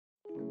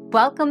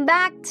Welcome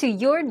back to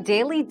your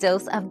daily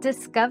dose of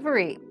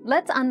discovery.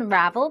 Let's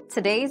unravel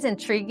today's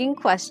intriguing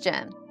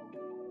question.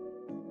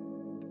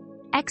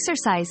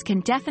 Exercise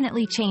can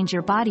definitely change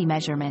your body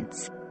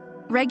measurements.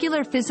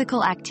 Regular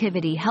physical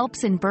activity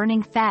helps in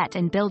burning fat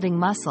and building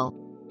muscle,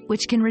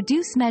 which can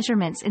reduce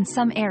measurements in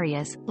some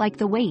areas, like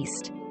the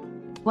waist,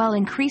 while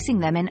increasing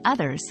them in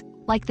others,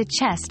 like the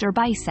chest or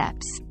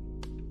biceps.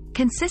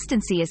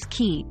 Consistency is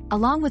key,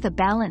 along with a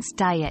balanced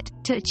diet,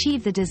 to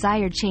achieve the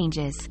desired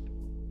changes.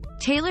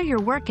 Tailor your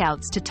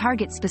workouts to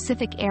target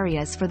specific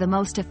areas for the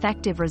most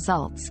effective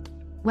results,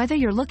 whether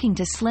you're looking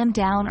to slim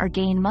down or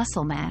gain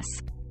muscle mass.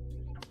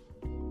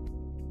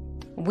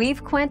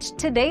 We've quenched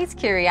today's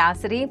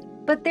curiosity,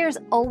 but there's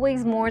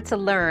always more to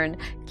learn.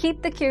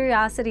 Keep the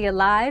curiosity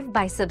alive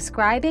by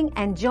subscribing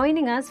and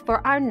joining us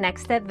for our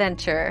next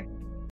adventure.